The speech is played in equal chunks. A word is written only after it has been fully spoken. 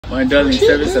My darling,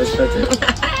 service has started.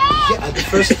 Yeah, at the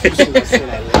first question I said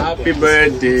I like Happy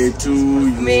birthday to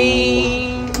you.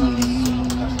 Me.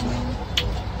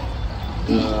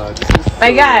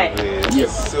 My guy.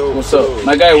 Yes. What's up?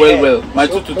 My guy, well. My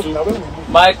 222.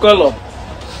 My color.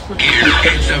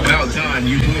 It's about time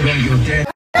you put on your dad.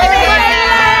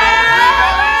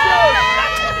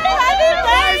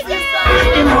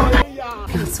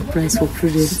 Surprise for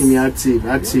Prudent. See me active.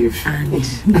 And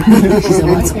she's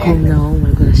about to come now. Oh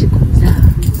my god, she comes down.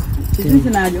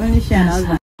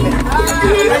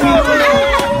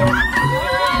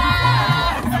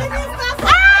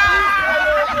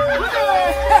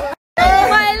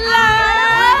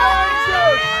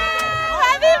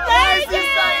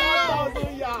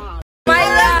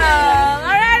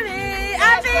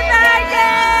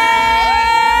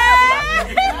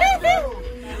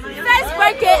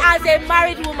 As a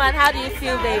married woman, how do you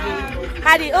feel, baby?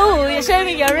 How do you, oh, you're showing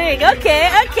me your ring. Okay.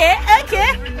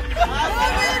 Come on.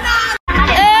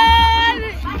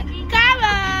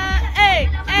 Hey,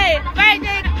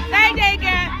 birthday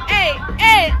girl.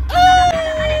 Hey, ooh.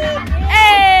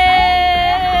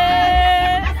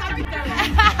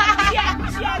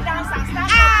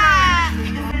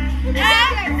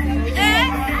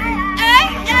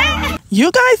 You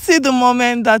guys see the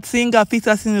moment that singer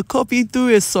PETERSON OKOPI threw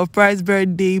a surprise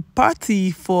birthday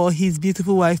party for his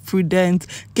beautiful wife, Prudent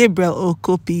Gabriel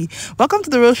OKOPI. Welcome to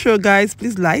the Real Show, guys.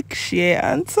 Please like, share,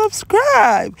 and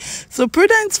subscribe. So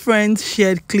Prudent's friends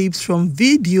shared clips from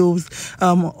videos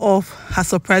of her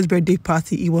surprise birthday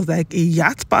party. It was like a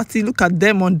yacht party. Look at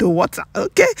them on the water.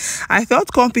 Okay, I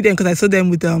felt confident because I saw them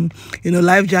with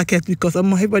life jackets, because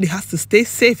everybody has to stay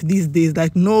safe these days.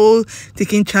 Like no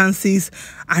taking chances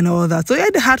and all that. So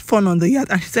yeah, they had fun on the yacht,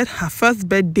 and she said her first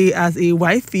birthday as a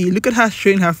wifey. Look at her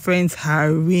showing her friends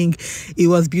her ring. It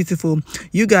was beautiful.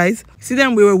 You guys see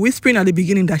them, we were whispering at the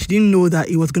beginning that she didn't know that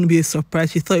it was going to be a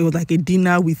surprise. She thought it was like a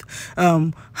dinner with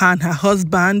her and her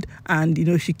husband, and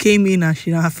she came in, and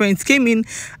her friends came in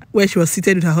where she was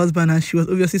seated with her husband, and she was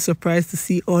obviously surprised to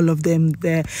see all of them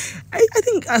there. I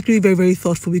think actually very, very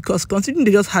thoughtful, because considering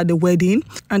they just had the wedding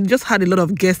and just had a lot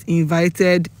of guests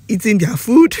invited eating their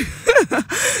food,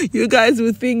 you guys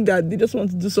would think that they just want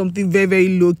to do something very,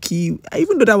 very low-key,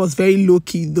 even though that was very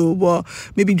low-key though, but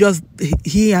maybe just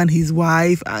he and his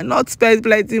wife, and not spend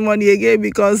plenty money again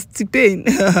because T-Pain.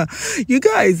 You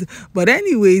guys, but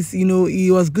anyways,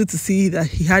 it was good to see that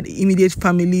he had immediate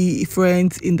family,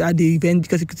 friends at the event,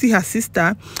 because you could see her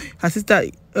sister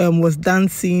was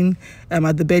dancing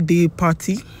at the birthday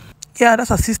party. Yeah, that's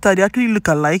her sister. They actually look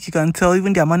alike. You can tell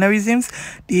even their mannerisms,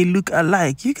 they look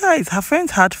alike. You guys, her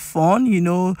friends had fun,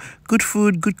 good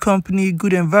food, good company,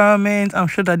 good environment. I'm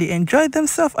sure that they enjoyed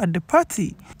themselves at the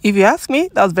party. If you ask me,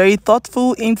 that was very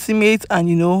thoughtful, intimate,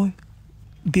 and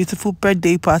beautiful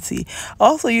birthday party.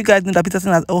 Also, you guys know that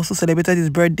PETERSON has also celebrated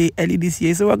his birthday early this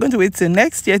year, so we're going to wait till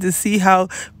next year to see how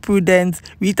Prudent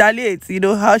retaliates,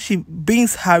 how she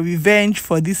brings her revenge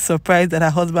for this surprise that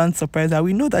her husband surprised her.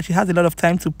 We know that she has a lot of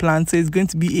time to plan, so it's going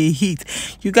to be a hit.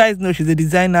 You guys know she's a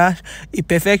designer, a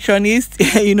perfectionist,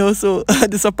 so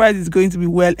the surprise is going to be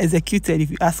well executed,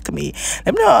 if you ask me.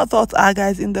 Let me know what your thoughts are,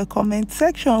 guys, in the comment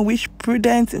section. Wish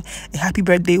Prudent a happy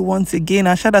birthday once again,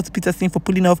 and shout out to PETERSON for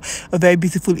pulling off a very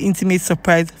beautiful, intimate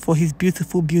surprise for his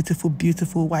beautiful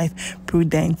wife,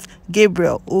 Prudent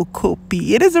Gabriel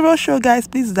OKOPI. It is a Real Show, guys.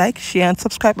 Please like, share, and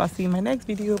subscribe. I'll see you in my next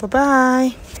video. Bye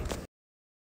bye.